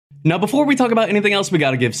Now, before we talk about anything else, we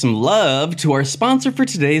gotta give some love to our sponsor for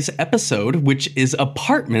today's episode, which is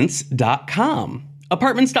Apartments.com.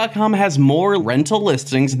 Apartments.com has more rental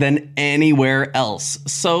listings than anywhere else,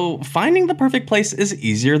 so finding the perfect place is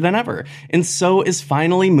easier than ever. And so is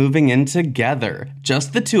finally moving in together.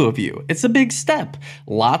 Just the two of you. It's a big step.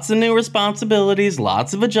 Lots of new responsibilities,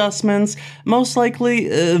 lots of adjustments. Most likely,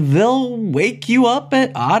 they'll wake you up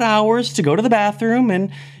at odd hours to go to the bathroom, and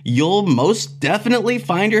you'll most definitely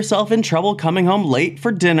find yourself in trouble coming home late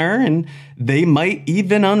for dinner, and they might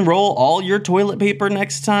even unroll all your toilet paper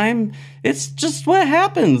next time. It's just what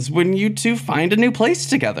happens when you two find a new place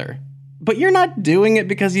together. But you're not doing it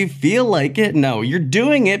because you feel like it. No, you're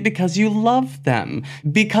doing it because you love them,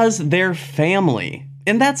 because they're family.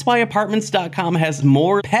 And that's why Apartments.com has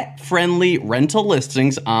more pet-friendly rental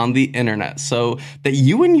listings on the internet, so that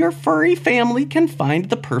you and your furry family can find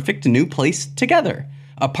the perfect new place together.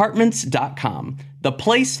 Apartments.com, the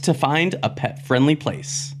place to find a pet-friendly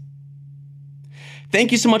place.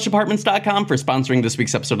 Thank you so much, Apartments.com, for sponsoring this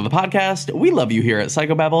week's episode of the podcast. We love you here at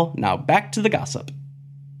Psychobabble. Now back to the gossip.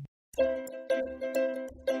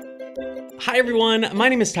 Hi everyone, my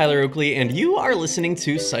name is Tyler Oakley, and you are listening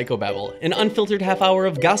to Psychobabble, an unfiltered half hour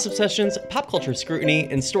of gossip sessions, pop culture scrutiny,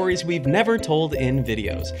 and stories we've never told in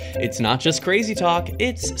videos. It's not just crazy talk,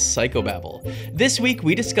 it's Psychobabble. This week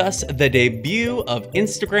we discuss the debut of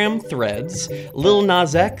Instagram Threads, Lil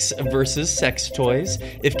Nas X versus sex toys,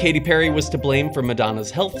 if Katy Perry was to blame for Madonna's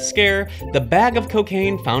health scare, the bag of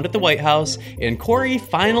cocaine found at the White House, and Corey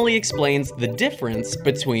finally explains the difference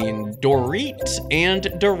between Dorit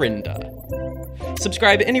and Dorinda.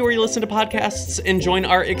 Subscribe anywhere you listen to podcasts and join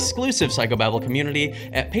our exclusive Psychobabble community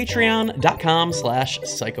at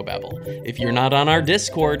patreon.com/psychobabble. If you're not on our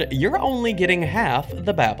Discord, you're only getting half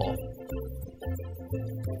the babble.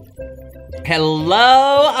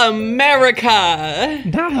 Hello, America!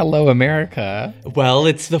 Not hello, America. Well,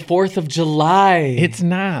 it's the 4th of July. It's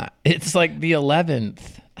not. It's like the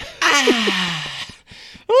 11th.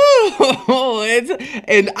 Ooh,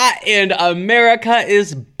 and America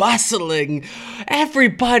is bustling.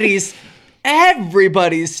 Everybody's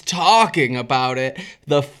talking about it.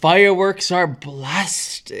 The fireworks are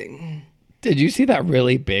blasting. Did you see that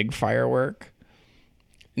really big firework?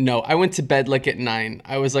 No, I went to bed like at 9.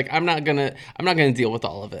 I was like, I'm not gonna deal with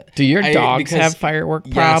all of it. Do your dogs have firework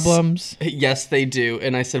problems? Yes, they do.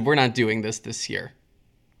 And I said, we're not doing this year.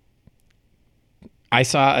 I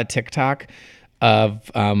saw a TikTok of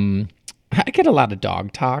I get a lot of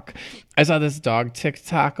dog talk. I saw this dog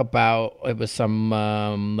TikTok about, it was some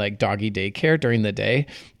like doggy daycare during the day,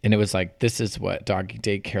 and it was like, this is what doggy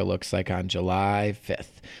daycare looks like on July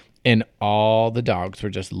 5th. And all the dogs were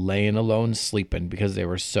just laying alone sleeping because they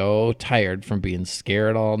were so tired from being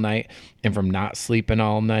scared all night and from not sleeping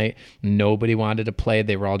all night. Nobody wanted to play.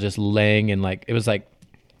 They were all just laying, and like, it was like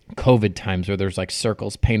COVID times where there's like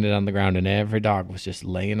circles painted on the ground and every dog was just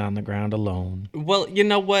laying on the ground alone. Well, you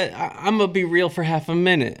know what? I'm gonna be real for half a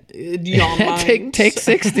minute. Do y'all mind? take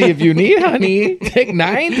 60 if you need, honey. Take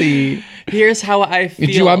 90. Here's how I feel.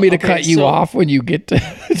 Do you want me to cut you off when you get to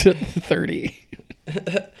 30?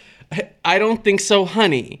 I don't think so,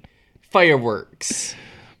 honey. Fireworks.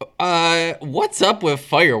 What's up with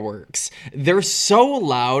fireworks? They're so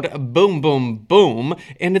loud, boom, boom, boom,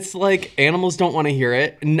 and it's like animals don't want to hear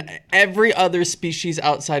it. Every other species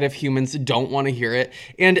outside of humans don't want to hear it.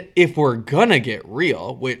 And if we're gonna get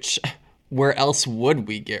real, which, where else would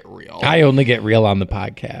we get real? I only get real on the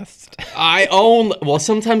podcast. Well,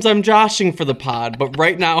 sometimes I'm joshing for the pod, but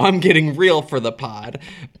right now I'm getting real for the pod.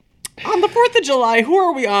 On the 4th of July, who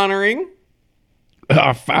are we honoring?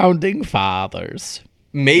 Our founding fathers.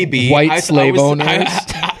 Maybe white slave owners.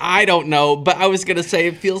 I don't know, but I was gonna say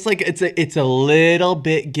it feels like it's a little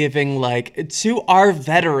bit giving like to our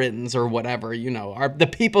veterans or whatever, you know, the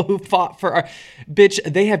people who fought for our bitch.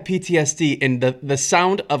 They have PTSD, and the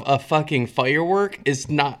sound of a fucking firework is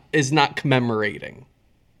not commemorating.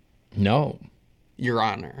 No, Your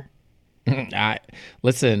Honor.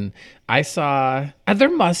 Listen, I saw there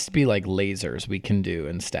must be like lasers we can do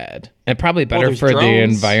instead, and probably better for drones. The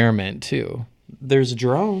environment too. There's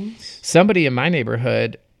drones. Somebody in my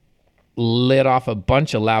neighborhood lit off a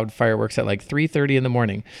bunch of loud fireworks at like 3:30 in the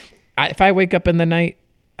morning. If I wake up in the night,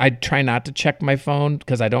 I try not to check my phone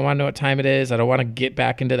because I don't want to know what time it is. I don't want to get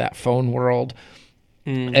back into that phone world.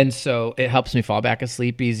 And so it helps me fall back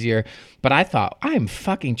asleep easier. But I thought, I am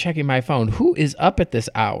fucking checking my phone. Who is up at this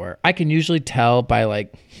hour? I can usually tell by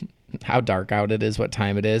like how dark out it is, what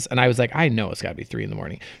time it is. And I was like, I know it's got to be 3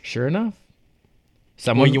 a.m. Sure enough.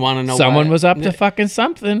 You want to know someone was up to fucking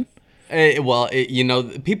something. You know,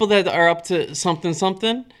 people that are up to something,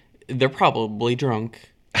 they're probably drunk.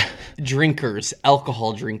 drinkers,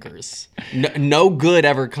 alcohol drinkers. No good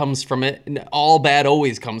ever comes from it. All bad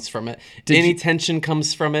always comes from it. Any tension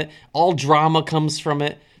comes from it. All drama comes from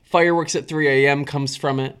it. Fireworks at 3 a.m. comes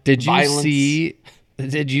from it. Did you Violence.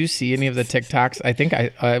 Did you see any of the TikToks? I think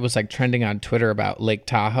I was like trending on Twitter about Lake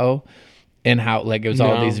Tahoe and how like it was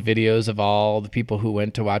all these videos of all the people who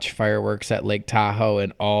went to watch fireworks at Lake Tahoe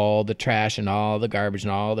and all the trash and all the garbage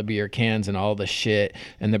and all the beer cans and all the shit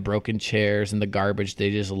and the broken chairs and the garbage they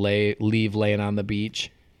just leave laying on the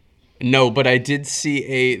beach. No, but I did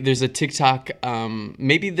see there's a TikTok,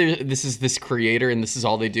 maybe this is this creator and this is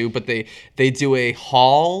all they do, but they do a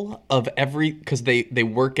haul of because they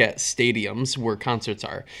work at stadiums where concerts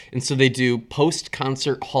are. And so they do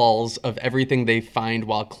post-concert hauls of everything they find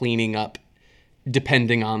while cleaning up,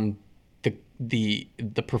 depending on the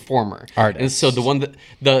performer. Artist. And so the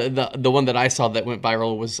one that I saw that went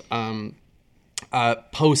viral was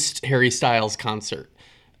post Harry Styles concert.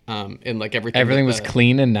 And like everything was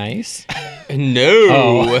clean and nice.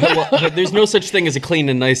 No, well, there's no such thing as a clean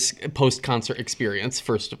and nice post-concert experience.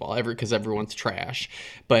 First of all, because everyone's trash.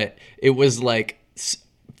 But it was like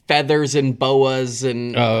feathers and boas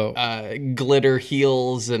and glitter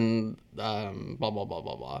heels and blah blah blah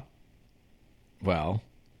blah blah. Well,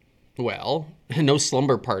 no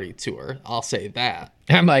slumber party tour. I'll say that.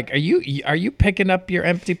 I'm like, are you picking up your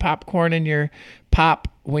empty popcorn and your pop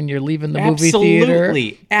when you're leaving the movie theater?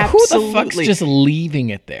 Absolutely. Who the fuck's just leaving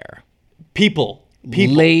it there? People.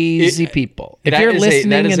 Lazy people. If you're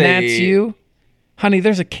listening and that's you, honey,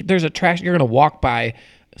 there's a trash. You're gonna walk by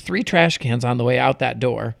 3 trash cans on the way out that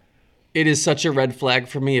door. It is such a red flag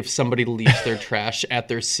for me if somebody leaves their trash at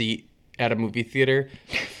their seat at a movie theater.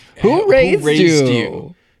 Who raised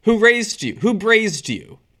you? Who raised you? Who braised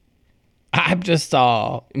you? I'm just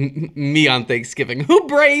all me on Thanksgiving. Who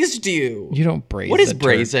braised you? You don't braise. What is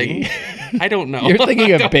braising? I don't know. You're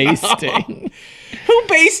thinking of basting. Who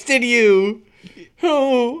basted you?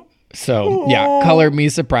 Who? So, yeah, color me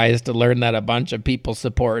surprised to learn that a bunch of people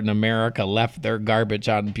supporting America left their garbage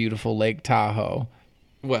on beautiful Lake Tahoe.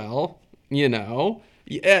 Well,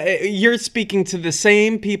 you're speaking to the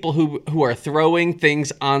same people who are throwing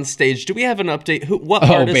things on stage. Do we have an update? What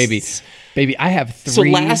artists? Baby, I have 3. So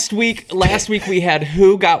last week we had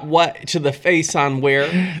who got what to the face on where.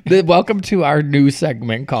 Welcome to our new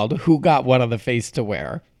segment called "Who Got What on the Face to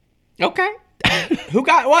Wear." Okay. Who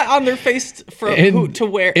got what on their face who to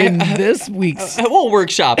wear? In this week's we'll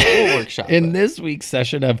workshop. In this week's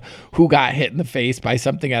session of who got hit in the face by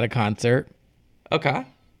something at a concert. Okay.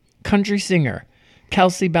 Country singer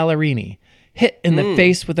Kelsey Ballerini hit in the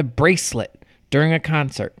face with a bracelet during a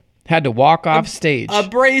concert. Had to walk off stage. A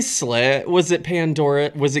bracelet? Was it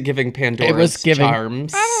Pandora? Was it giving Pandora's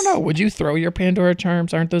charms? I don't know. Would you throw your Pandora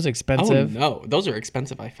charms? Aren't those expensive? Oh, no. Those are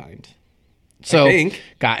expensive, I find. So,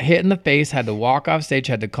 got hit in the face, had to walk off stage,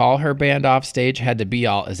 had to call her band off stage, had to be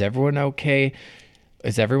all, is everyone okay?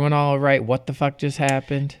 Is everyone all right? What the fuck just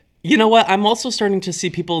happened? You know what? I'm also starting to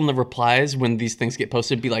see people in the replies when these things get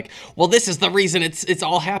posted be like, well, this is the reason it's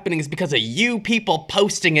all happening is because of you people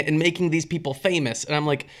posting it and making these people famous. And I'm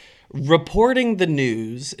like, reporting the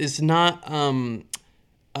news is not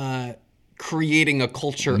creating a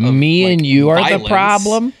culture of me and you violence. Are the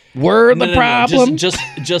problem. We're the problem.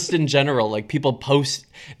 Just in general, like people post,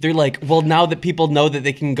 they're like, well, now that people know that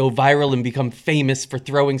they can go viral and become famous for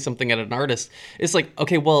throwing something at an artist, it's like,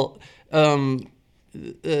 okay, well,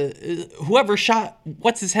 whoever shot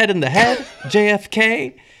what's his head in the head,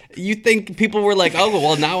 JFK. You think people were like, oh,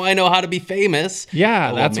 well, now I know how to be famous.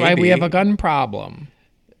 Yeah, that's why we have a gun problem.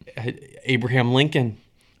 Abraham Lincoln.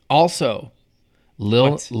 Also,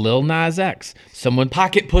 Lil Nas X.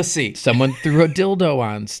 Pocket pussy. Someone threw a dildo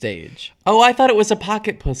on stage. Oh, I thought it was a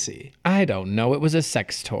pocket pussy. I don't know. It was a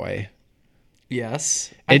sex toy.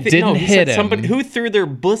 Yes. It didn't hit him. Somebody who threw their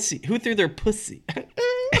pussy. Who threw their pussy?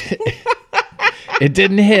 It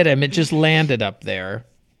didn't hit him. It just landed up there.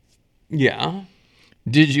 Yeah.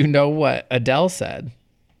 Did you know what Adele said?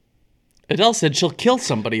 Adele said she'll kill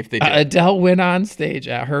somebody if they do. Adele went on stage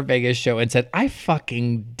at her Vegas show and said, I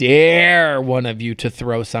fucking dare one of you to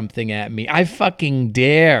throw something at me. I fucking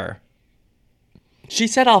dare. She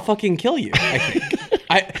said, I'll fucking kill you, I think.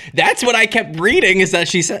 That's what I kept reading is that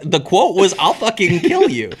she said, the quote was, I'll fucking kill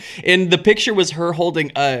you. And the picture was her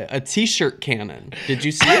holding a t-shirt cannon. Did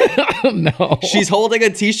you see it? No. She's holding a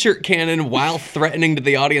t-shirt cannon while threatening to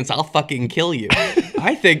the audience, I'll fucking kill you.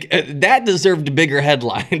 I think that deserved bigger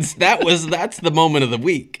headlines. That's the moment of the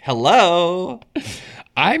week. Hello.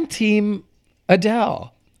 I'm Team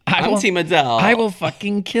Adele. I'm Team Adele. I will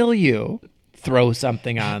fucking kill you. Throw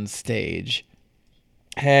something on stage.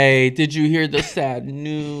 Hey, did you hear the sad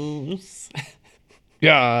news?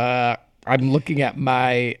 I'm looking at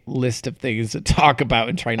my list of things to talk about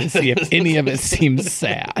and trying to see if any of it seems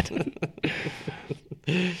sad.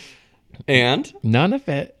 And? None of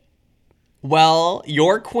it. Well,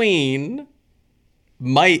 your queen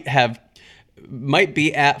might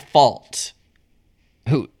be at fault.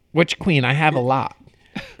 Who? Which queen? I have a lot.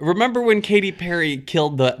 Remember when Katy Perry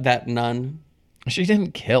killed that nun? She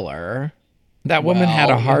didn't kill her. That woman had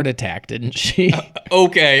a heart attack, didn't she?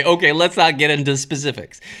 Okay, let's not get into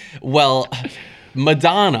specifics. Well,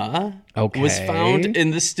 Madonna was found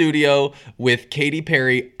in the studio with Katy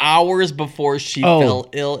Perry hours before she fell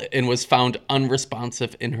ill and was found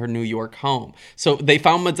unresponsive in her New York home. So they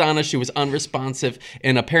found Madonna, she was unresponsive,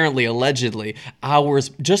 and apparently, allegedly,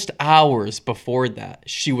 just hours before that,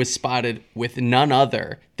 she was spotted with none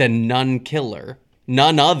other than Nun Killer.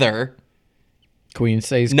 None other. Queen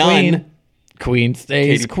stays queen. Queen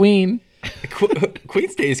stays queen. Queen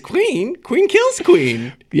stays queen. Queen kills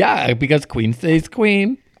queen. Yeah, because queen stays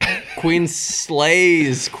queen. Queen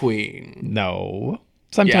slays queen. No.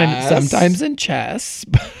 Sometimes in chess.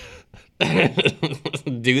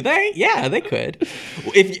 Do they? Yeah, they could.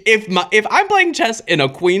 If I'm playing chess and a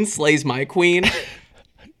queen slays my queen,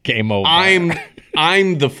 game over.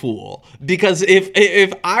 I'm the fool. Because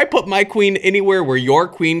if I put my queen anywhere where your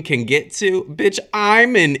queen can get to, bitch,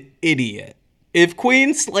 I'm an idiot. If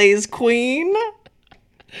queen slays queen.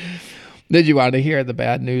 Did you want to hear the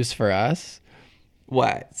bad news for us?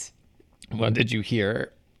 What? Well, did you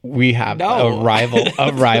hear we have a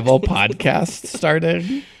rival podcast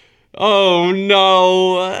started? Oh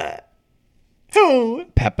no. Who?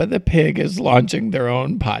 Peppa the Pig is launching their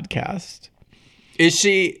own podcast. Does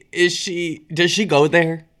she go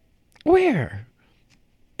there? Where?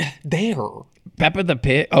 There. Peppa the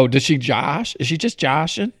Pig. Oh, does she josh? Is she just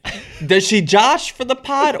joshing? Does she josh for the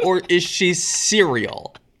pod or is she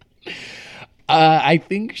serial? I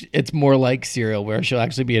think it's more like Serial, where she'll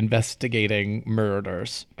actually be investigating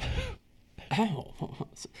murders. Oh,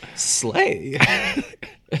 slay.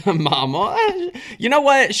 Mama. You know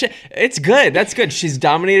what? It's good. That's good. She's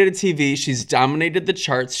dominated TV. She's dominated the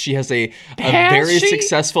charts. She has a very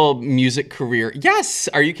successful music career. Yes.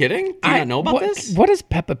 Are you kidding? Do you not know about this? What does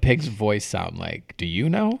Peppa Pig's voice sound like? Do you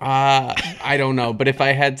know? I don't know. But if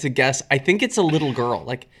I had to guess, I think it's a little girl.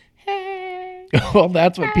 Like, hey. Well,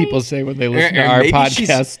 that's what people say when they listen to our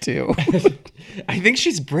podcast, too. I think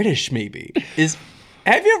she's British, maybe.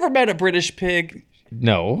 Have you ever met a British pig?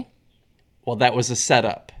 No. Well, that was a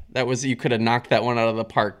setup. You could have knocked that one out of the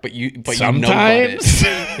park, but you sometimes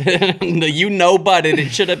you no-butted. It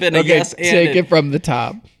should have been a yes and take it from the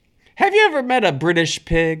top. Have you ever met a British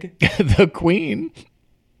pig? The Queen.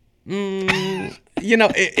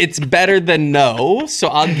 It's better than no, so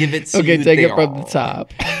I'll give it to you. Okay, take it from the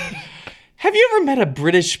top. Have you ever met a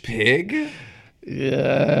British pig?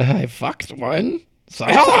 Yeah, I fucked one.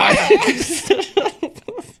 Sometimes.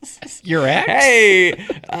 Your ex? Hey,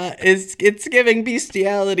 it's giving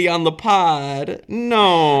bestiality on the pod.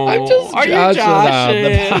 No, I'm just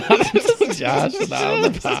joshing on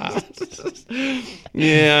the pod.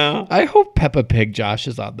 Yeah, I hope Peppa Pig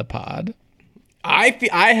joshes on the pod.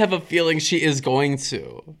 I have a feeling she is going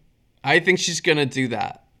to. I think she's gonna do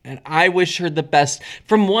that. And I wish her the best.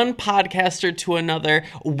 From one podcaster to another,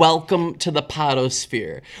 welcome to the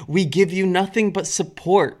podosphere. We give you nothing but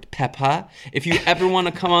support, Peppa. If you ever want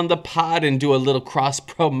to come on the pod and do a little cross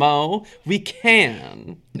promo, we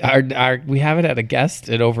can. We haven't had a guest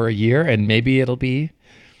in over a year, and maybe it'll be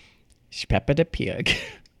Peppa the Pig.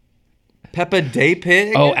 Peppa Day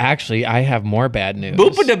Pig? Oh, actually, I have more bad news.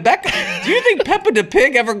 Boopa de Becco? Do you think Peppa the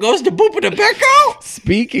Pig ever goes to Boopa de Becco?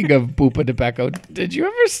 Speaking of Boopa de Becco, did you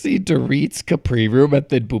ever see Dorit's Capri Room at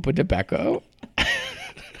the Boopa de Becco?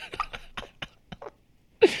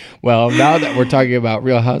 Well, now that we're talking about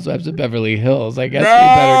Real Housewives of Beverly Hills, I guess we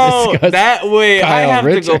better discuss that way. Kyle I have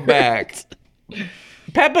Richards. to go back.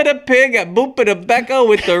 Peppa the Pig at Boopa de Becco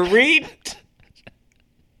with Dorit.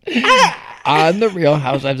 On the Real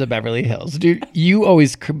Housewives of Beverly Hills. Dude, you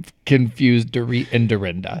always confuse Dorit and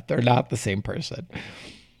Dorinda. They're not the same person.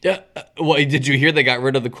 Well, did you hear they got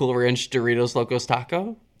rid of the Cool Ranch Doritos Locos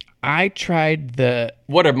Taco? I tried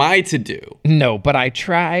What am I to do? No, but I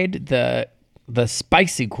tried the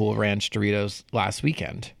spicy Cool Ranch Doritos last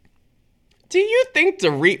weekend. Do you think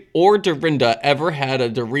Dorit or Dorinda ever had a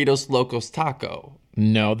Doritos Locos Taco?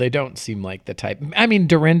 No, they don't seem like the type. I mean,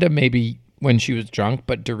 Dorinda maybe when she was drunk,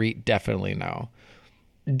 but Dorit definitely no.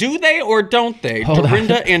 Do they or don't they? Hold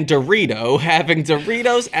Dorinda on. and Dorito having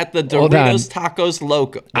Doritos at the Hold on. Doritos Tacos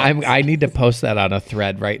Loco. I need to post that on a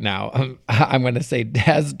thread right now. I'm going to say,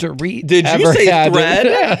 has Dorit Did you ever say had thread?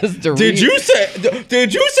 Has Dorit,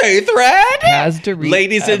 Did you say thread? has Dorit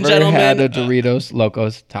Ladies and ever gentlemen, had a Doritos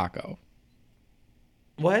Locos taco?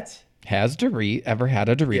 What? Has Dorit ever had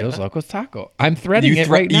a Doritos Locos taco? I'm threading it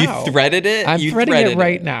right now. You threaded it? I'm You threading threaded it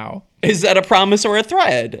right now. Is that a promise or a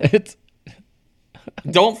thread? It's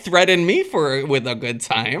Don't threaten me with a good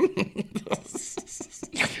time.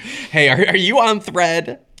 Hey, are you on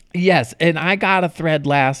thread? yes, and I got a thread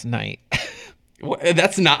last night.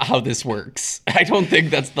 That's not how this works. I don't think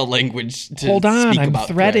that's the language to Hold on, speak I'm about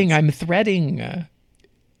threading. threads. I'm threading.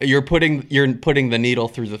 You're putting the needle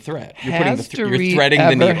through the thread. You're Has you're Dorit threading ever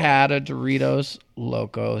the needle. had a Doritos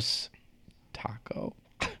Locos taco?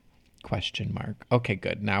 Question mark. Okay,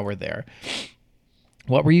 good. Now we're there.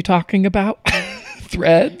 What were you talking about?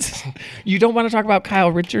 Threads? You don't want to talk about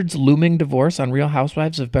Kyle Richards' looming divorce on Real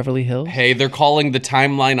Housewives of Beverly Hills? Hey, they're calling the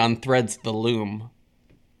timeline on threads the loom.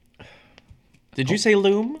 Did you say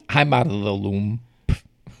loom? I'm out of the loom.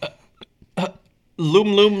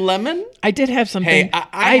 Loom lemon? I did have something. Hey,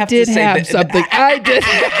 I have to did say have that- something. I did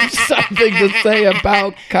have something to say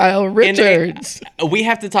about Kyle Richards. We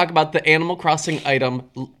have to talk about the Animal Crossing item,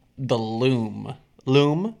 the loom.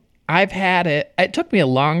 Loom? I've had it. It took me a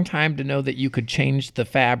long time to know that you could change the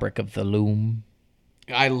fabric of the loom.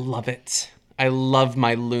 I love it. I love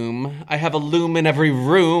my loom. I have a loom in every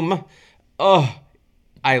room. Oh,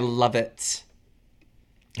 I love it.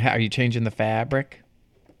 How are you changing the fabric?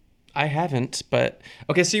 I haven't, but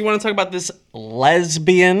okay. So you want to talk about this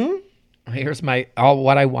lesbian? Here's what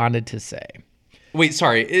I wanted to say. Wait,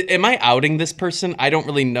 sorry. Am I outing this person? I don't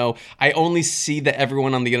really know. I only see that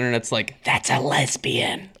everyone on the internet's like, that's a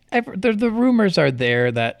lesbian. The rumors are there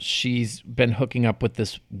that she's been hooking up with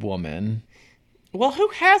this woman. Well, who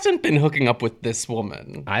hasn't been hooking up with this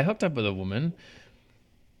woman? I hooked up with a woman.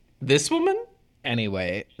 This woman?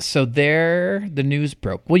 Anyway, so the news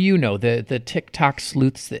broke. Well, you know, the TikTok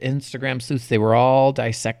sleuths, the Instagram sleuths, they were all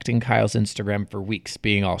dissecting Kyle's Instagram for weeks,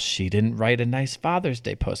 being all, she didn't write a nice Father's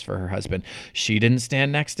Day post for her husband. She didn't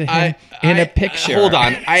stand next to him in a picture. Hold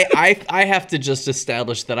on. I have to just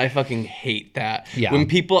establish that I fucking hate that. Yeah. When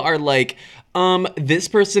people are like, this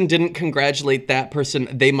person didn't congratulate that person,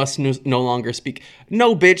 they must no longer speak.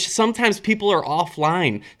 No, bitch. Sometimes people are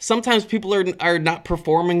offline. Sometimes people are not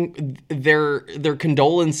performing their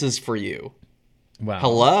condolences for you. Wow.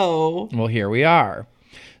 Hello. Well, here we are.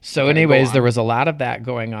 So anyways, there was a lot of that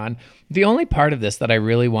going on. The only part of this that I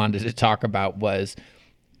really wanted to talk about was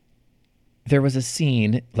there was a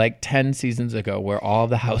scene like 10 seasons ago where all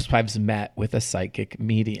the housewives met with a psychic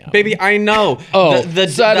medium. Baby, I know. Oh,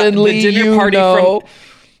 suddenly the dinner you party know.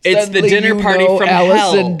 It's the Suddenly dinner you party know from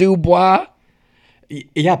Alison hell. Dubois.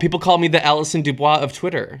 Yeah, people call me the Alison Dubois of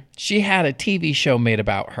Twitter. She had a TV show made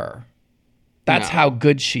about her. That's No. how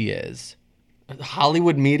good she is.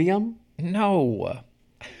 Hollywood medium? No.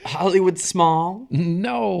 Hollywood small?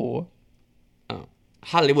 No.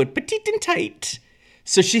 Hollywood petite and tight.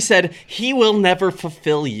 So she said, he will never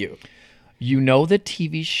fulfill you. You know the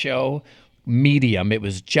TV show Medium. It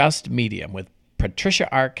was just Medium with Patricia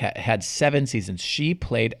Arquette. Had 7 seasons. She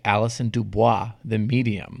played Alison Dubois, the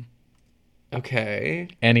medium. Okay.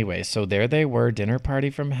 Anyway, so there they were, dinner party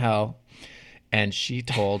from hell. And she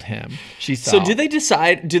told him, she saw. So do they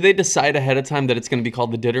decide ahead of time that it's going to be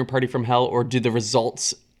called the dinner party from hell, or do the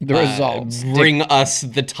results bring us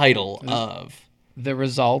the title of? The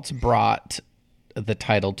results brought the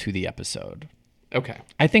title to the episode. Okay.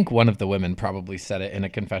 I think one of the women probably said it in a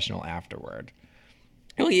confessional afterward.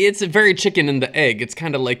 Well, it's a very chicken and the egg. It's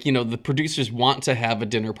kind of like, the producers want to have a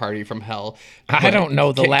dinner party from hell. I don't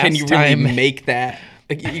know the last Can you time. really make that?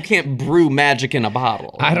 Like, you can't brew magic in a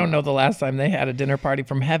bottle. I don't know the last time they had a dinner party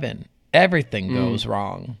from heaven. Everything goes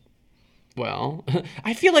wrong. Well,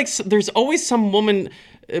 I feel like there's always some woman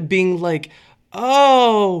being like,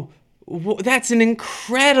 oh, that's an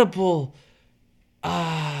incredible...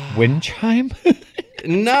 Wind chime?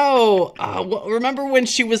 No. Remember when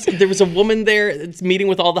there was a woman there that's meeting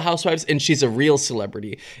with all the housewives, and she's a real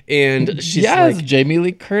celebrity. And she's like, Jamie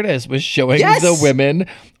Lee Curtis was showing Yes! the women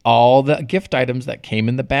all the gift items that came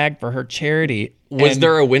in the bag for her charity. was And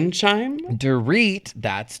there a wind chime? Dorit,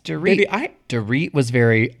 that's Dorit. Baby, Dorit was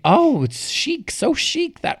very, it's chic, so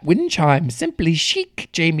chic. That wind chime, simply chic,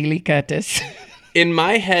 Jamie Lee Curtis. In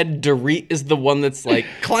my head, Dorit is the one that's like,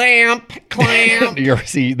 clamp.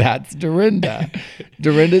 See, that's Dorinda.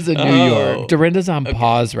 Dorinda's in New York. Dorinda's on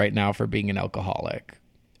pause right now for being an alcoholic.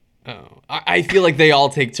 Oh, I feel like they all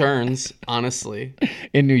take turns, honestly.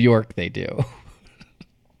 In New York, they do.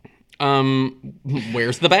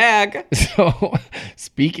 Where's the bag? So,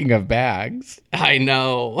 speaking of bags, I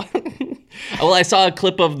know. Well, I saw a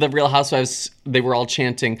clip of the Real Housewives. They were all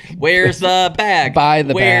chanting, "Where's the bag? buy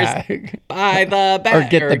the bag. Buy the bag. Or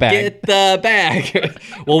get the bag. Get the bag."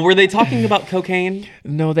 Well, were they talking about cocaine?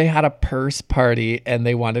 No, they had a purse party and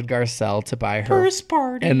they wanted Garcelle to buy her Purse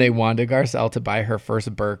party. And they wanted Garcelle to buy her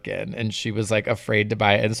first Birkin, and she was like afraid to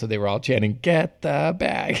buy it, and so they were all chanting, "Get the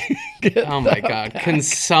bag!" Oh my God,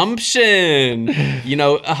 consumption! You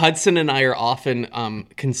know, Hudson and I are often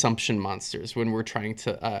consumption monsters when we're trying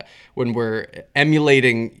to when we're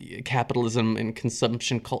emulating capitalism and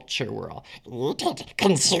consumption culture. We're all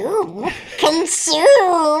consume.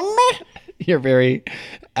 You're very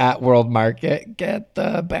at World Market. Get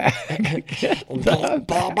the bag. Get the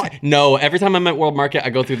bag. No, every time I'm at World Market, I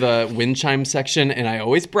go through the wind chime section and I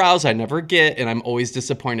always browse. I never get, and I'm always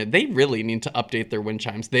disappointed. They really need to update their wind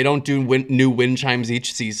chimes. They don't do new wind chimes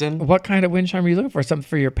each season. What kind of wind chime are you looking for? Something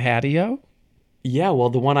for your patio? Yeah, well,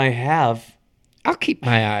 the one I have, I'll keep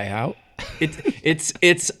my eye out.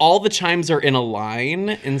 it's all the chimes are in a line,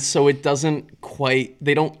 and so it doesn't quite.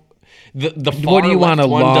 They don't. The far What do you left want, a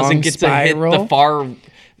one doesn't long get spiral? to hit the far.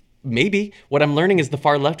 Maybe what I'm learning is the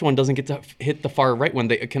far left one doesn't get to hit the far right one.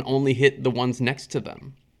 They can only hit the ones next to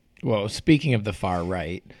them. Well, speaking of the far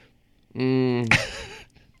right, Did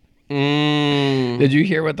did you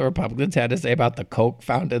hear what the Republicans had to say about the coke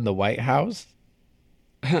found in the White House?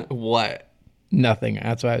 What? Nothing.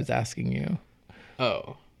 That's why I was asking you.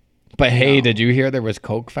 Oh. But hey, did you hear there was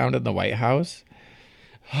coke found in the White House?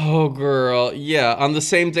 Oh, girl. Yeah. On the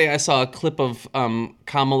same day, I saw a clip of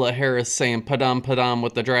Kamala Harris saying "padam padam"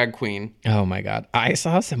 with the drag queen. Oh my God. I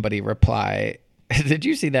saw somebody reply. Did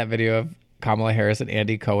you see that video of Kamala Harris and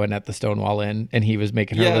Andy Cohen at the Stonewall Inn, and he was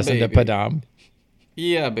making her Yeah, listen baby. to Padam?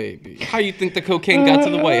 Yeah, baby. How you think the cocaine got to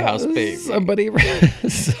the White House, baby? Somebody.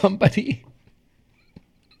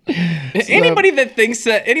 Anybody that thinks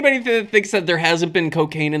that there hasn't been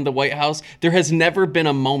cocaine in the White House, there has never been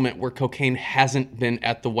a moment where cocaine hasn't been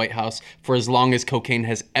at the White House for as long as cocaine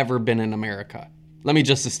has ever been in America. Let me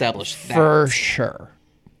just establish that. For sure.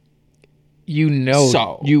 You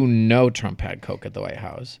know Trump had coke at the White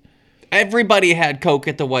House. Everybody had coke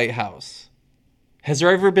at the White House. Has there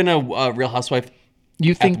ever been a Real Housewife at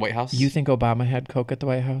the White House? You think Obama had coke at the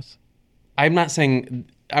White House? I'm not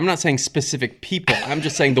saying specific people. I'm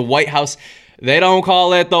just saying the White House. They don't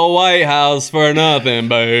call it the White House for nothing,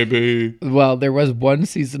 baby. Well, there was one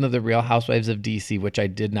season of The Real Housewives of DC, which I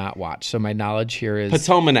did not watch. So my knowledge here is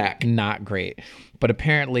Potomac. not great. But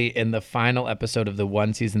apparently in the final episode of the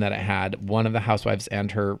one season that it had, one of the housewives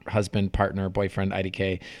and her husband, partner, boyfriend,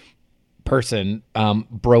 IDK person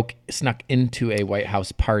snuck into a White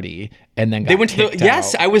House party and then got They went to kicked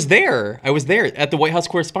Yes, out. I was there at the White House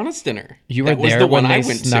Correspondents' Dinner. You were That was there the when one they I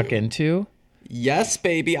went snuck to. into? Yes,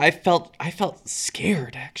 baby. I felt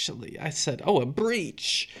scared, actually. I said, "Oh, a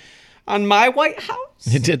breach on my White House."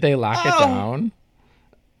 Did they lock it down?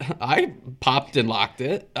 I popped and locked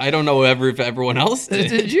it. I don't know if everyone else did.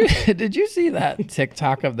 Did you see that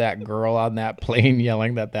TikTok of that girl on that plane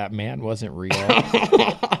yelling that man wasn't real?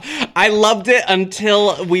 I loved it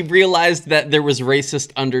until we realized that there was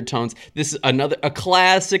racist undertones. This is a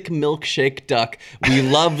classic milkshake duck. We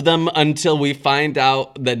love them until we find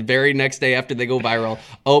out that very next day after they go viral,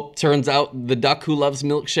 oh, turns out the duck who loves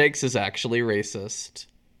milkshakes is actually racist.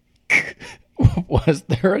 Was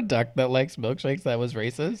there a duck that likes milkshakes that was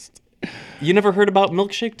racist? You never heard about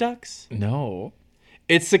milkshake ducks? No.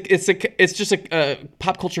 It's just a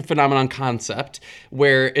pop culture phenomenon concept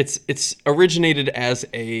where it's originated as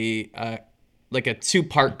a like a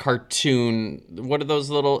 2-part cartoon. What are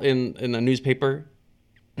those little in a newspaper?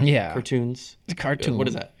 Yeah. Cartoons. Cartoon. What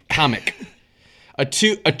is that? Comic. A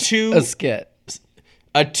skit.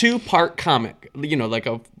 A 2-part comic. You know, like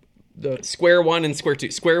the square one and square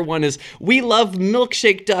two. Square one is, we love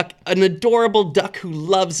Milkshake Duck, an adorable duck who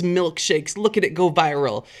loves milkshakes. Look at it go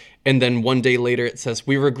viral. And then one day later it says,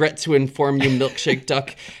 we regret to inform you Milkshake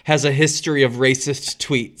Duck has a history of racist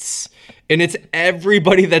tweets. And it's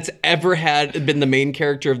everybody that's ever been the main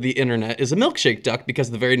character of the internet is a Milkshake Duck, because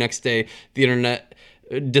the very next day the internet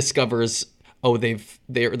discovers, oh,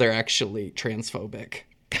 they're actually transphobic.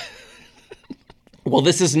 Well,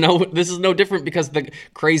 this is no different, because the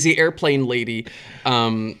crazy airplane lady,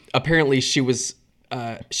 apparently she was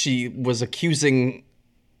accusing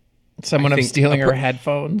someone of stealing her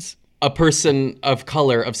headphones. A person of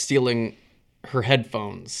color of stealing her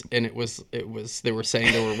headphones, and it was they were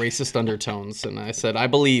saying there were racist undertones, and I said I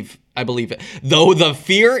believe it. Though the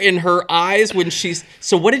fear in her eyes when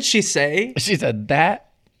so what did she say? She said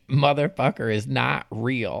that motherfucker is not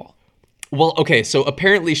real. Well, okay, so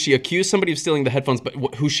apparently she accused somebody of stealing the headphones, but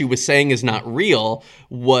who she was saying is not real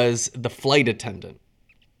was the flight attendant.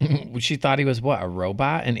 She thought he was what? A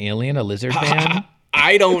robot? An alien? A lizard man?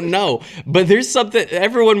 I don't know, but there's something.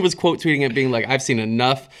 Everyone was quote tweeting it, being like, "I've seen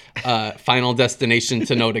enough Final Destination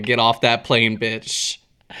to know to get off that plane, bitch."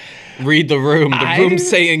 Read the room. The room's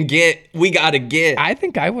saying, "Get. We gotta get." I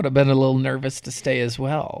think I would have been a little nervous to stay as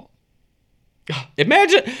well.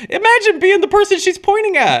 Imagine being the person she's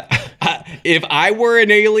pointing at. If I were an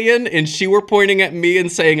alien and she were pointing at me and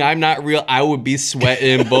saying I'm not real, I would be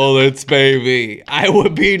sweating bullets, baby. I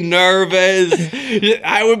would be nervous.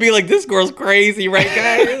 I would be like, this girl's crazy, right,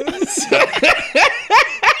 guys?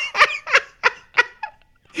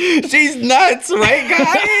 She's nuts, right,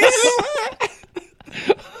 guys?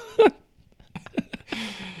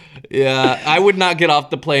 Yeah, I would not get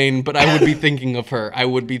off the plane, but I would be thinking of her. I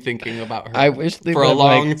would be thinking about her. I wish they for a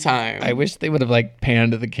long time. I wish they would have like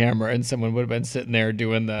panned to the camera and someone would have been sitting there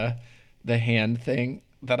doing the hand thing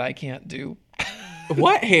that I can't do.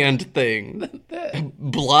 What hand thing?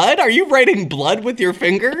 Blood? Are you writing blood with your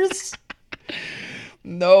fingers?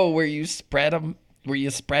 No, where you spread them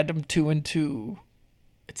two and two.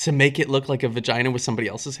 To make it look like a vagina with somebody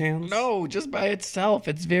else's hands? No, just by itself.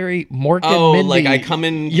 It's very Mork and Oh, Mindy. like I come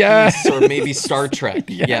in Yes. peace, or maybe Star Trek.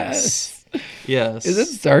 Yes. Yes. Is it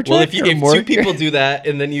Star Trek? Well, if or two Mork? people do that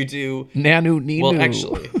and then you do Nanu Ninu. Well,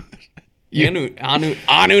 actually.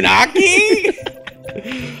 Anunnaki?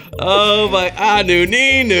 Oh my Anu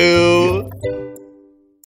Ninu.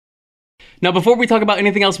 Now, before we talk about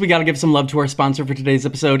anything else, we gotta give some love to our sponsor for today's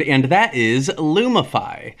episode, and that is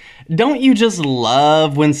Lumify. Don't you just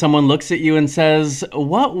love when someone looks at you and says,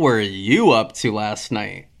 "What were you up to last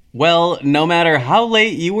night?" Well, no matter how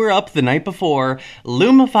late you were up the night before,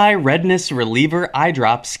 Lumify Redness Reliever Eye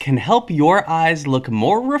Drops can help your eyes look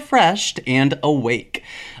more refreshed and awake.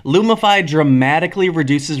 Lumify dramatically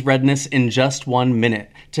reduces redness in just 1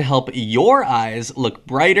 minute to help your eyes look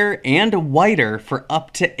brighter and whiter for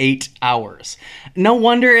up to 8 hours. No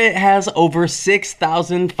wonder it has over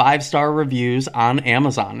 6,000 5-star reviews on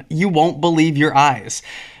Amazon. You won't believe your eyes.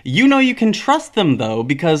 You know you can trust them, though,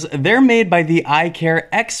 because they're made by the eye care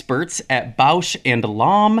experts at Bausch &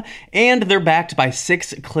 Lomb, and they're backed by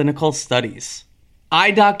 6 clinical studies.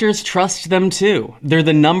 Eye doctors trust them, too. They're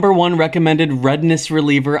the #1 recommended redness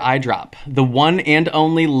reliever eye drop. The one and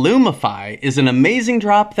only Lumify is an amazing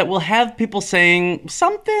drop that will have people saying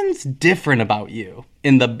something's different about you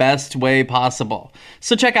in the best way possible.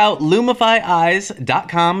 So check out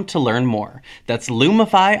LumifyEyes.com to learn more. That's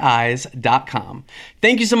LumifyEyes.com.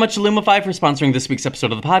 Thank you so much, Lumify, for sponsoring this week's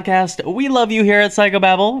episode of the podcast. We love you here at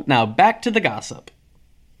Psychobabble. Now back to the gossip.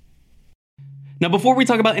 Now, before we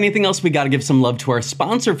talk about anything else, we gotta give some love to our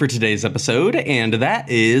sponsor for today's episode, and that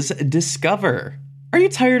is Discover. Are you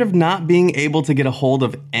tired of not being able to get a hold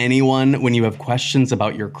of anyone when you have questions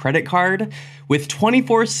about your credit card? With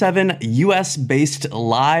 24/7 US-based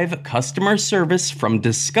live customer service from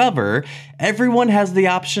Discover, everyone has the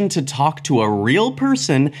option to talk to a real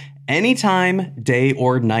person anytime, day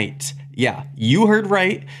or night. Yeah, you heard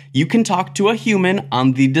right. You can talk to a human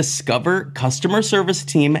on the Discover customer service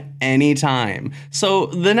team anytime. So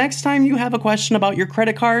the next time you have a question about your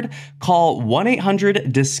credit card, call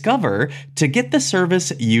 1-800-DISCOVER to get the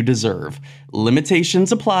service you deserve.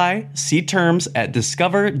 Limitations apply. See terms at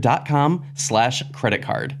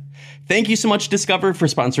discover.com/creditcard. Thank you so much, Discover, for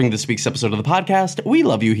sponsoring this week's episode of the podcast. We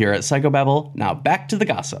love you here at Psychobabble. Now back to the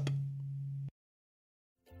gossip.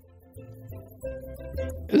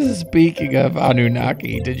 Speaking of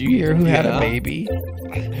Anunnaki, did you hear who had a baby?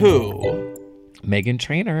 Who? Meghan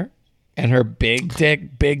Trainor and her big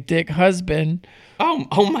dick husband.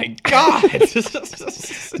 Oh my God.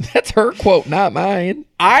 That's her quote, not mine.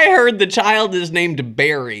 I heard the child is named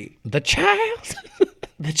Barry. The child?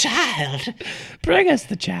 The child. Bring us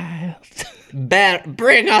the child.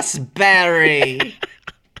 Bring us Barry.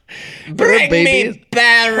 Bring me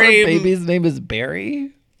Barry. Her baby's name is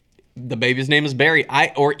Barry? The baby's name is Barry.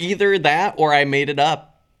 Or either that or I made it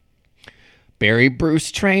up. Barry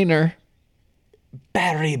Bruce Trainor.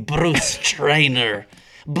 Barry Bruce Trainor.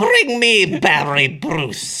 Bring me Barry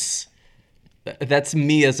Bruce. That's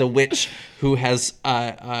me as a witch who has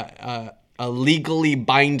a legally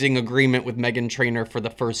binding agreement with Meghan Trainor for the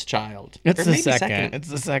first child. It's the second. It's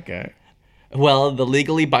the second. Well, the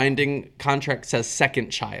legally binding contract says second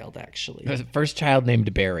child, actually. The first child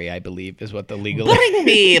named Barry, I believe, is what the legal... Bring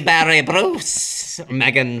me Barry Bruce,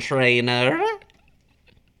 Meghan Trainor.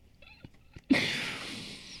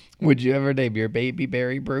 Would you ever name your baby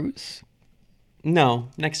Barry Bruce? No.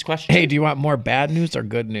 Next question. Hey, do you want more bad news or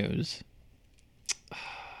good news?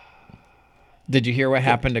 Did you hear what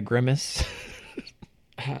happened to Grimace?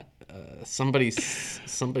 Somebody, did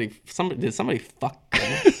somebody fuck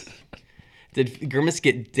Grimace? Did Grimace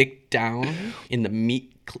get dicked down in the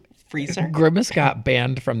meat freezer? Grimace got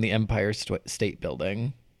banned from the Empire State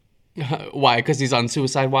Building. Why? Because he's on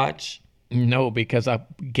suicide watch? No, because a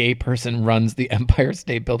gay person runs the Empire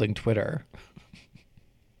State Building Twitter.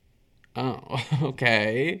 Oh,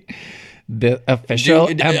 okay. The official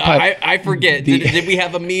Empire... I forget. Did we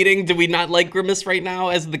have a meeting? Do we not like Grimace right now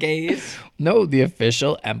as the gays? No, the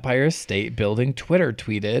official Empire State Building Twitter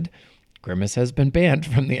tweeted, Grimace has been banned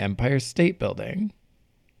from the Empire State Building.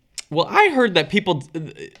 Well, I heard that people...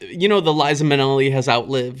 You know, the Liza Minnelli has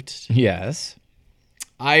outlived. Yes.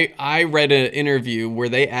 I read an interview where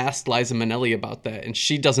they asked Liza Minnelli about that, and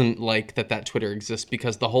she doesn't like that Twitter exists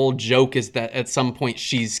because the whole joke is that at some point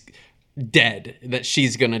she's dead, that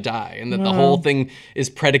she's gonna die, and that the whole thing is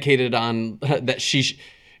predicated on that she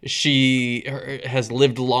has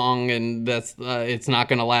lived long, and that's it's not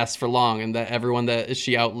gonna last for long, and that everyone that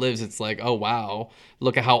she outlives, it's like, oh wow,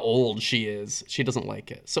 look at how old she is. She doesn't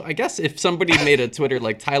like it. So I guess if somebody made a Twitter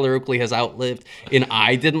like Tyler Oakley has outlived and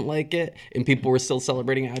I didn't like it and people were still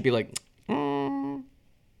celebrating it, I'd be like,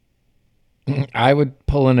 I would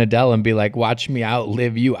pull an Adele and be like, watch me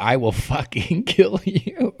outlive you. I will fucking kill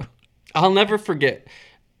you. I'll never forget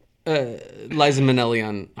Liza Minnelli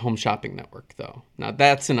on Home Shopping Network, though. Now,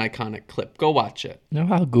 that's an iconic clip. Go watch it. No,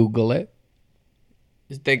 I'll Google it.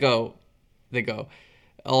 They go,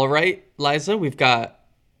 all right, Liza, we've got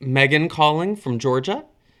Megan calling from Georgia.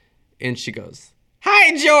 And she goes,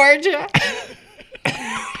 hi, Georgia.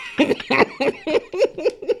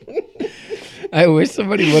 I wish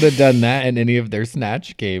somebody would have done that in any of their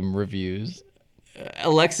Snatch Game reviews.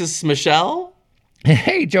 Alexis Michelle.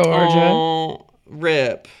 Hey, Georgia. Oh,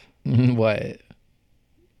 rip. What?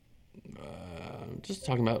 Just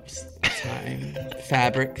talking about time,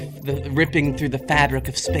 fabric, ripping through the fabric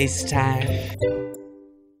of space-time.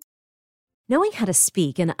 Knowing how to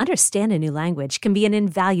speak and understand a new language can be an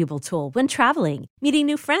invaluable tool when traveling, meeting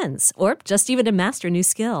new friends, or just even to master a new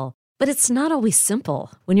skill. But it's not always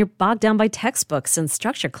simple when you're bogged down by textbooks and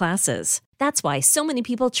structured classes. That's why so many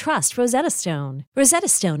people trust Rosetta Stone. Rosetta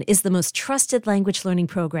Stone is the most trusted language learning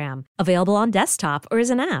program, available on desktop or as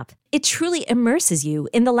an app. It truly immerses you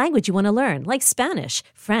in the language you want to learn, like Spanish,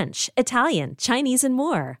 French, Italian, Chinese, and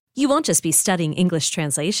more. You won't just be studying English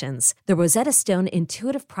translations. The Rosetta Stone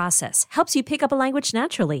intuitive process helps you pick up a language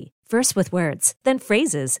naturally, first with words, then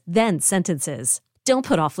phrases, then sentences. Don't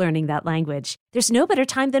put off learning that language. There's no better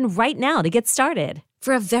time than right now to get started.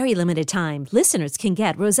 For a very limited time, listeners can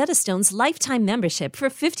get Rosetta Stone's lifetime membership for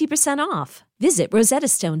 50% off. Visit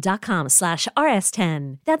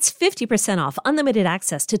rosettastone.com/rs10. That's 50% off unlimited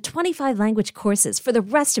access to 25 language courses for the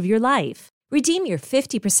rest of your life. Redeem your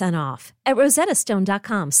 50% off at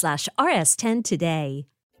rosettastone.com/rs10 today.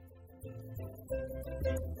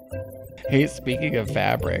 Hey, speaking of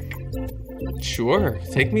fabric. Sure,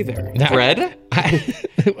 take me there. Thread? I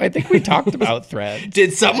think we talked about Thread.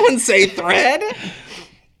 Did someone say Thread?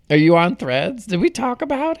 Are you on Threads? Did we talk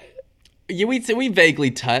about it? Yeah, we vaguely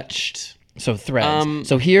touched. So Threads.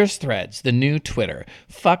 So here's Threads, the new Twitter.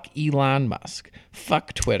 Fuck Elon Musk.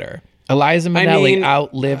 Fuck Twitter. Eliza Minnelli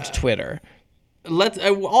outlived Twitter.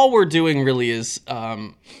 All we're doing really is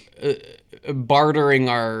bartering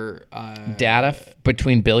our data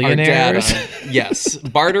between billionaires. Yes,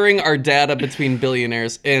 bartering our data between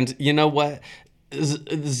billionaires. And you know what?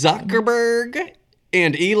 Zuckerberg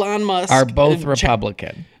and Elon Musk are both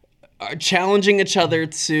Republican. Are challenging each other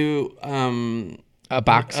to a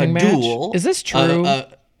boxing match. Duel. Is this true?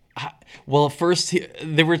 Well, first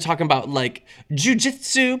they were talking about like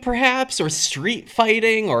jujitsu, perhaps, or street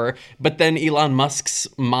fighting, but then Elon Musk's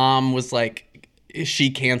mom was like, she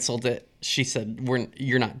canceled it. She said,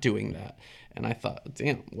 "You're not doing that." And I thought,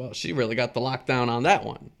 damn, well, she really got the lockdown on that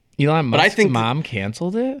one. Elon Musk's mom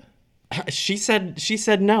canceled it? She said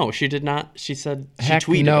no. She did not. She said heck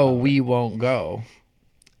she tweeted no, we won't go.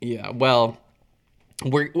 Yeah, well,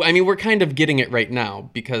 we're kind of getting it right now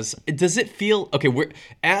because does it feel okay?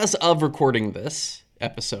 As of recording this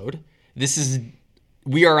episode,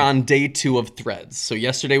 we are on day 2 of Threads. So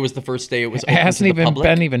yesterday was the first day it was open. It hasn't even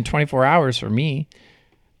been 24 hours for me.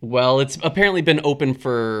 Well, it's apparently been open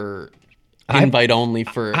for invite only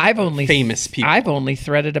for famous people. I've only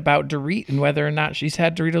threaded about Dorit and whether or not she's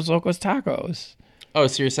had Doritos Locos Tacos. Oh,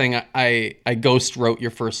 so you're saying I ghost wrote your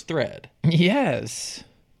first thread? Yes.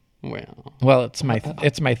 Well, it's my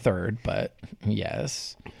third, but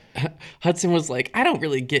yes. Hudson was like, I don't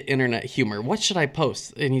really get internet humor. What should I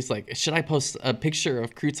post? And he's like, should I post a picture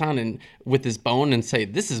of Crouton and with his bone and say,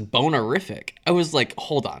 this is bonerific? I was like,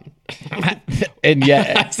 hold on. And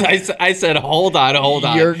yet, I said, hold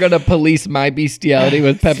on. you're going to police my bestiality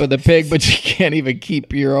with Peppa the Pig, but you can't even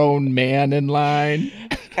keep your own man in line.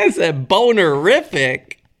 I said,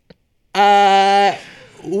 bonerific?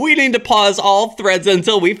 We need to pause all threads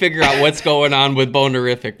until we figure out what's going on with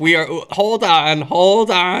bonerific. Hold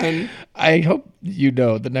on. I hope you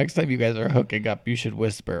know the next time you guys are hooking up, you should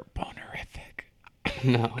whisper bonerific.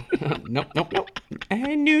 No. No.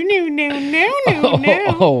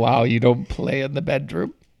 Oh, wow. You don't play in the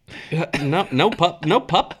bedroom? No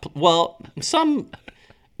pup. Well,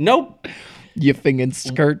 no. You fingin'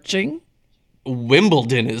 skirching?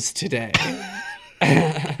 Wimbledon is today.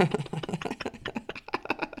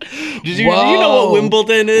 You know what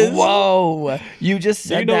Wimbledon is? Whoa. You just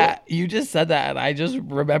said that. You just said that. And I just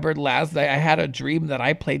remembered last night I had a dream that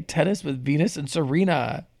I played tennis with Venus and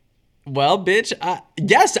Serena. Well, bitch,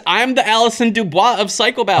 yes, I'm the Alison Dubois of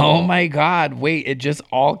Psychobabble. Oh my God. Wait, it just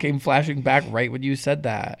all came flashing back right when you said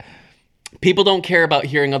that. People don't care about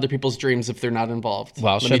hearing other people's dreams if they're not involved.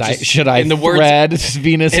 Well, should I in the thread words,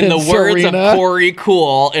 Venus in and the words Serena? of Corey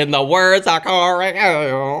Cool, in the words of Corey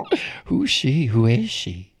Cool. Who's she? Who is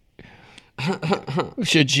she?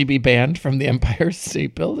 Should she be banned from the Empire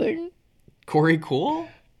State Building? Corey Cool?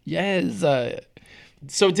 Yes.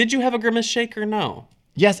 So did you have a Grimace shake or no?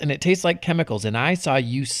 Yes, and it tastes like chemicals. And I saw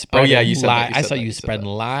you spread. You said that. I saw you spreading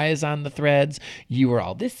lies on the threads. You were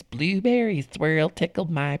all, this blueberry swirl tickled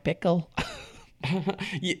my pickle.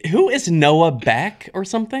 Who is Noah Beck or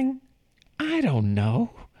something? I don't know.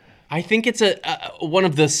 I think it's one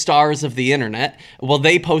of the stars of the internet. Well,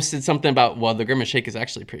 they posted something about, the Grimace shake is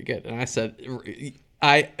actually pretty good. And I said,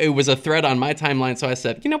 it was a thread on my timeline. So I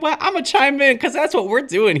said, you know what? I'm going to chime in because that's what we're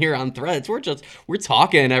doing here on threads. We're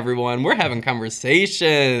talking, everyone. We're having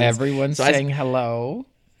conversations. Everyone's saying hello.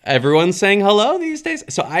 Everyone's saying hello these days.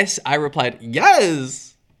 So I replied, yes.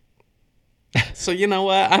 So you know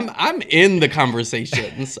what? I'm in the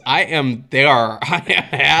conversations. I am there. I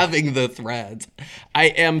am having the threads. I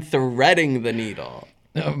am threading the needle.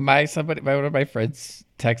 One of my friends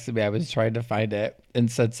texted me. I was trying to find it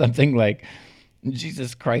and said something like,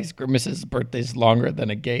 Jesus Christ, Grimace's birthday's longer than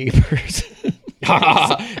a gay person.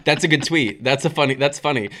 That's a good tweet. That's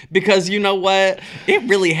funny. Because you know what? It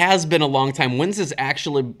really has been a long time. When's his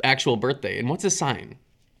actual birthday? And what's his sign?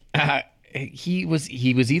 He was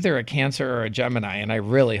either a Cancer or a Gemini, and I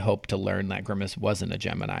really hope to learn that Grimace wasn't a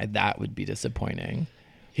Gemini. That would be disappointing.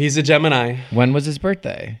 He's a Gemini. When was his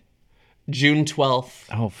birthday? June 12th.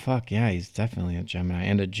 Oh, fuck. Yeah, he's definitely a Gemini,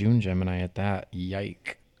 and a June Gemini at that.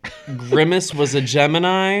 Yike. Grimace was a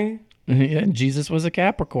Gemini. Yeah, and Jesus was a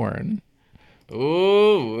Capricorn.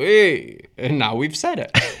 Ooh, and now we've said it.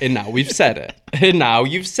 And now you've said it. And now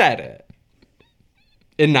you thread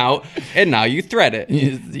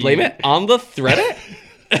it. Blame it on the thread it?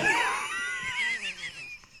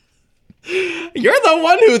 You're the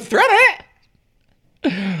one who thread it.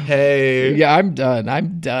 Hey. Yeah, I'm done.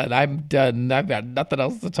 I've got nothing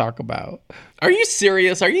else to talk about. Are you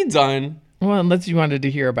serious? Are you done? Well, unless you wanted to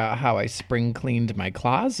hear about how I spring cleaned my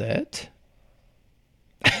closet.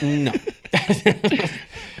 No.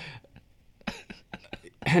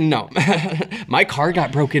 No. My car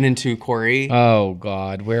got broken into, Corey. Oh,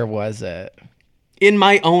 God. Where was it? In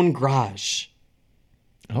my own garage.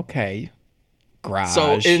 Okay. Garage.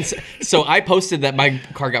 So I posted that my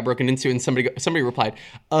car got broken into, and somebody replied,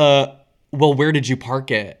 well, where did you park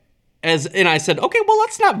it? And I said, okay, well,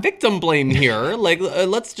 let's not victim blame here.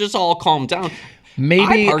 Let's just all calm down.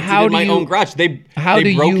 Maybe I parked it in my own garage. They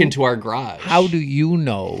broke into our garage. How do you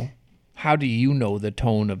know the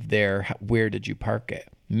tone of their where did you park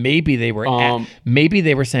it? Maybe they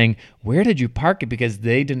were saying, where did you park it? Because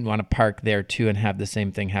they didn't want to park there too and have the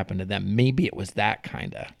same thing happen to them. Maybe it was that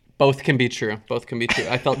kind of. Both can be true.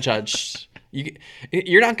 I felt judged.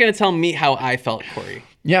 You're not going to tell me how I felt, Corey.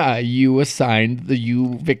 Yeah, you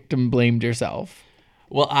victim blamed yourself.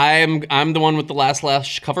 Well, I'm the one with the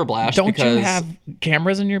last cover blast. Don't you have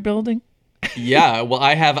cameras in your building? Yeah, well,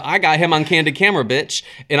 I got him on candid camera, bitch,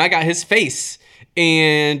 and I got his face,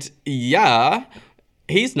 and yeah,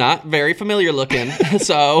 he's not very familiar looking.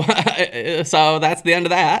 so that's the end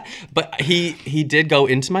of that. But he did go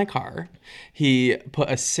into my car. He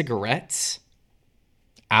put a cigarette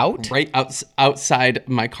right outside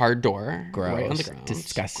my car door. Gross. Right on the ground.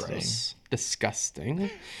 Disgusting. Gross. Disgusting.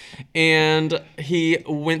 And he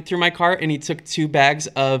went through my car and he took 2 bags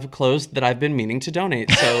of clothes that I've been meaning to donate.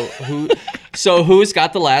 So who's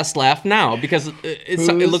got the last laugh now? Because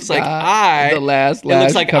it looks like I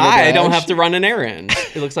don't have to run an errand.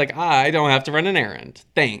 It looks like I don't have to run an errand.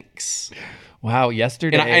 Thanks. Wow,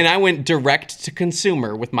 yesterday. And I went direct to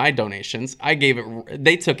consumer with my donations.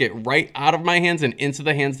 They took it right out of my hands and into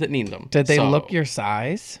the hands that need them. Did they look your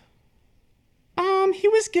size? He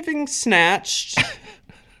was giving snatched.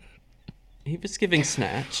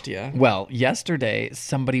 Yeah. Well, yesterday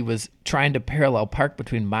somebody was trying to parallel park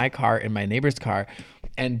between my car and my neighbor's car,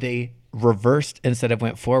 and they reversed instead of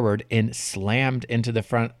went forward and slammed into the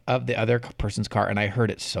front of the other person's car. And I heard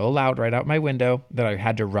it so loud right out my window that I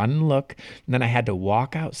had to run and look. And then I had to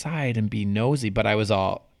walk outside and be nosy. But I was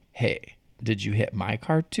all, hey, did you hit my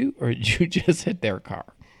car too? Or did you just hit their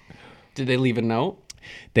car? Did they leave a note?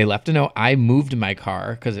 They left a note. I moved my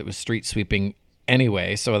car because it was street sweeping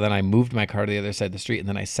anyway. So then I moved my car to the other side of the street, and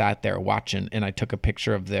then I sat there watching, and I took a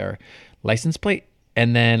picture of their license plate.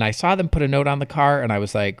 And then I saw them put a note on the car, and I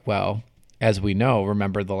was like, well, as we know,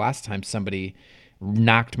 remember the last time somebody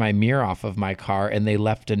knocked my mirror off of my car and they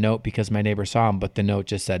left a note because my neighbor saw them, but the note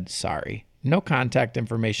just said, sorry. No contact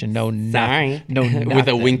information, no nothing. No nothing. With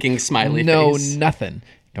a winking smiley face. No, nothing.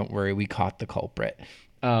 Don't worry, we caught the culprit.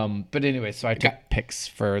 But anyway, so I took pics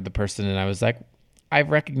for the person, and I was like, I've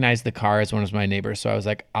recognized the car as one of my neighbors, so I was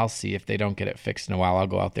like, I'll see if they don't get it fixed in a while. I'll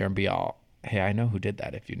go out there and be all, hey, I know who did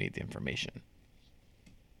that if you need the information.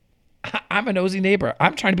 I'm a nosy neighbor.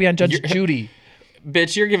 I'm trying to be on Judge Judy.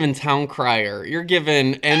 Bitch, you're giving town crier. You're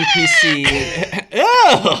giving NPC.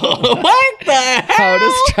 Oh, what the hell? How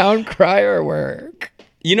does town crier work?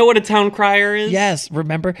 You know what a town crier is? Yes.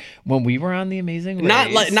 Remember when we were on The Amazing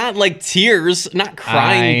Race? Not like tears, not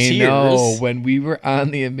crying tears. No, when we were on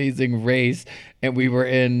The Amazing Race and we were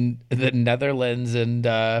in the Netherlands, and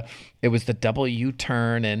it was the double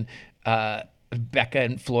U-turn, and Becca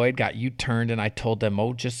and Floyd got U-turned, and I told them,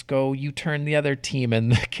 oh, just go U-turn the other team.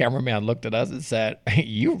 And the cameraman looked at us and said,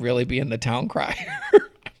 you really being the town crier?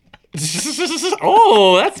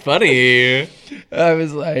 Oh, that's funny. I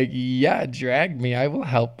was like, yeah, drag me. I will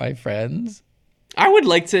help my friends. I would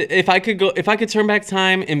like to, if I could turn back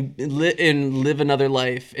time and live another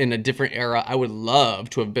life in a different era, I would love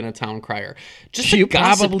to have been a town crier. Just you a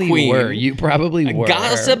gossip probably queen. were. You probably were.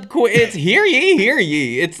 Gossip queen. It's hear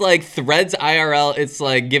ye. It's like Threads IRL. It's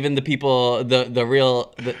like giving the people the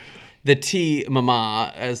real the tea,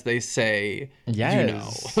 mama, as they say.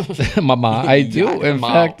 Yes, you know. Mama, I do.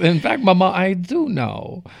 Yeah, in fact, Mama, I do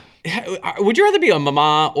know. Would you rather be a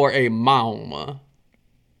mama or a mom?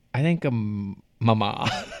 I think Mama.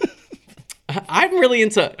 I'm really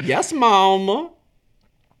into yes, mom.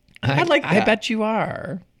 I like that. I bet you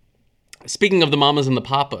are. Speaking of the mamas and the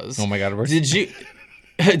papas. Oh my God! Did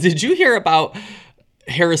you hear about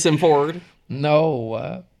Harrison Ford?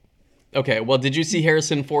 No. Okay. Well, did you see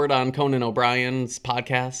Harrison Ford on Conan O'Brien's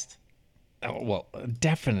podcast? Oh, well,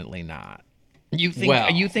 definitely not. You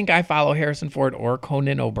think I follow Harrison Ford or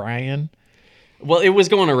Conan O'Brien? Well, it was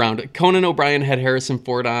going around. Conan O'Brien had Harrison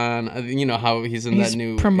Ford on. You know how he's in that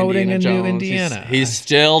new promoting Indiana a Jones. new Indiana. He's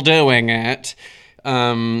still doing it.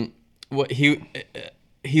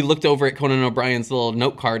 He looked over at Conan O'Brien's little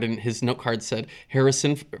note card, and his note card said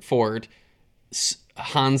Harrison Ford,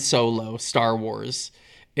 Han Solo, Star Wars,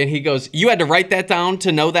 and he goes, "You had to write that down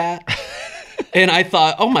to know that." And I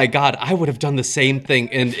thought, oh my God, I would have done the same thing.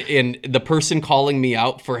 And the person calling me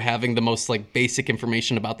out for having the most like basic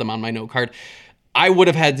information about them on my note card, I would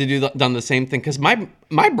have had to done the same thing because my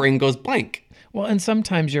brain goes blank. Well, and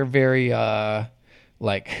sometimes you're very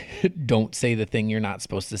like, don't say the thing you're not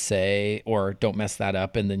supposed to say, or don't mess that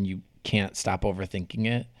up, and then you can't stop overthinking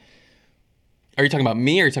it. Are you talking about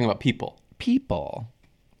me or are you talking about people? People.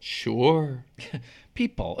 Sure.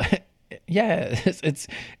 People. Yeah,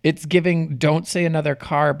 it's giving don't say another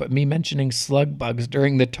car, but me mentioning slug bugs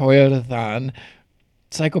during the Toyotathon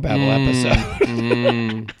psychobabble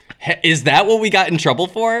episode. Is that what we got in trouble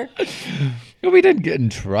for? We didn't get in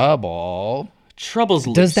trouble. Trouble's a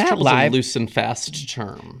loose and fast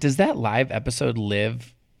term. Does that live episode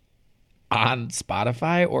live on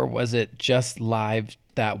Spotify, or was it just live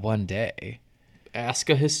that one day? Ask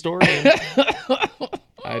a historian.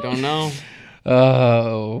 I don't know.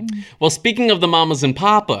 Oh. Well, speaking of the mamas and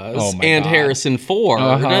papas and God. Harrison Ford.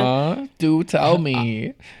 Do tell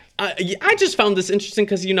me. I just found this interesting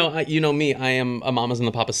because, you know me, I am a mamas and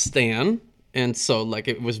the papas stan. And so like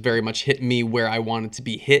it was very much hit me where I wanted to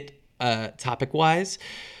be hit topic wise.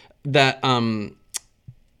 That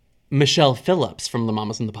Michelle Phillips from The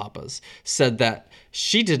Mamas and the Papas said that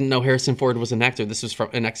she didn't know Harrison Ford was an actor. This was from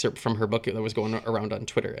an excerpt from her book that was going around on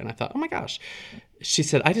Twitter. And I thought, oh my gosh. She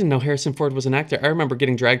said, I didn't know Harrison Ford was an actor. I remember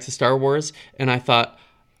getting dragged to Star Wars and I thought,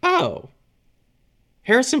 oh,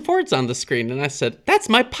 Harrison Ford's on the screen. And I said, that's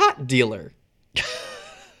my pot dealer.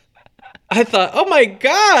 I thought, oh my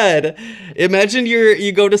God. Imagine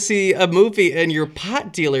you go to see a movie and your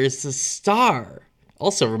pot dealer is the star.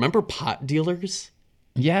 Also, remember Pot Dealers?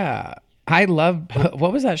 Yeah. I love,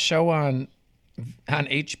 what was that show on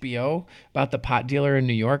HBO about the pot dealer in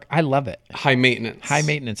New York? I love it. High Maintenance. High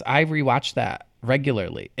Maintenance. I rewatch that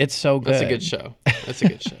regularly. It's so good. That's a good show. That's a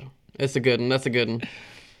good show. It's a good one. That's a good one.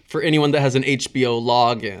 For anyone that has an HBO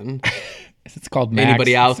login. It's called Max.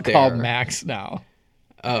 Anybody out it's there. It's called Max now.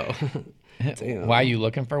 Oh. Damn. Why are you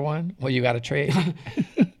looking for one? Well, you got to trade.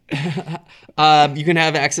 You can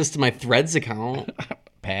have access to my Threads account.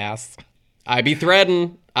 Pass. I be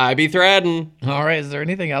threading. All right. Is there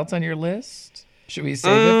anything else on your list? Should we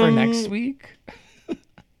save it for next week?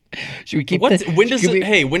 Should we keep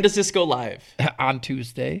when does this go live? On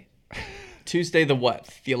Tuesday. Tuesday the what?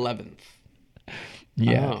 The 11th.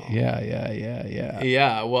 Yeah. Oh. Yeah.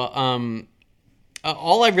 Yeah. Well,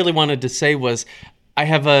 all I really wanted to say was I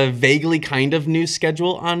have a vaguely kind of new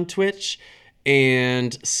schedule on Twitch.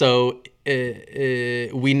 And so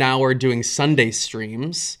we now are doing Sunday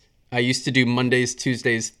streams. I used to do Mondays,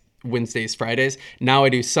 Tuesdays, Wednesdays, Fridays. Now I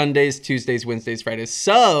do Sundays, Tuesdays, Wednesdays, Fridays.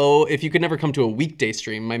 So if you could never come to a weekday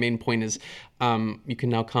stream, my main point is you can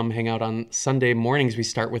now come hang out on Sunday mornings. We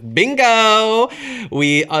start with bingo.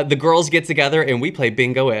 The girls get together and we play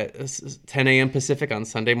bingo at 10 a.m. Pacific on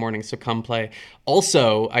Sunday morning. So come play.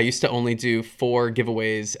 Also, I used to only do 4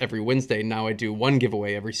 giveaways every Wednesday. Now I do 1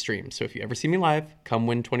 giveaway every stream. So if you ever see me live, come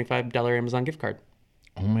win $25 Amazon gift card.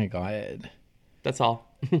 Oh my God. That's all.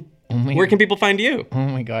 Where can people find you? Oh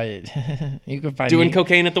my God. You can find doing me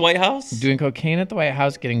cocaine at the White House? Doing cocaine at the White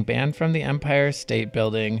House, getting banned from the Empire State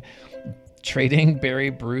Building, trading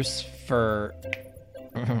Barry Bruce for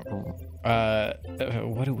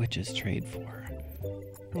what do witches trade for?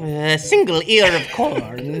 A single ear of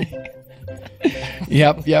corn.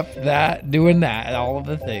 Yep, doing that, all of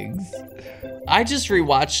the things. I just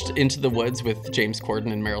rewatched Into the Woods with James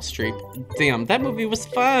Corden and Meryl Streep. Damn, that movie was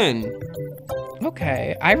fun.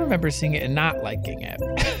 Okay, I remember seeing it and not liking it.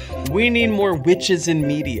 We need more witches in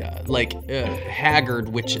media, like haggard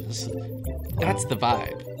witches. That's the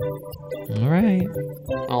vibe.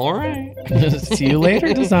 All right. See you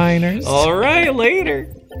later, designers. All right,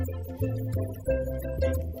 later.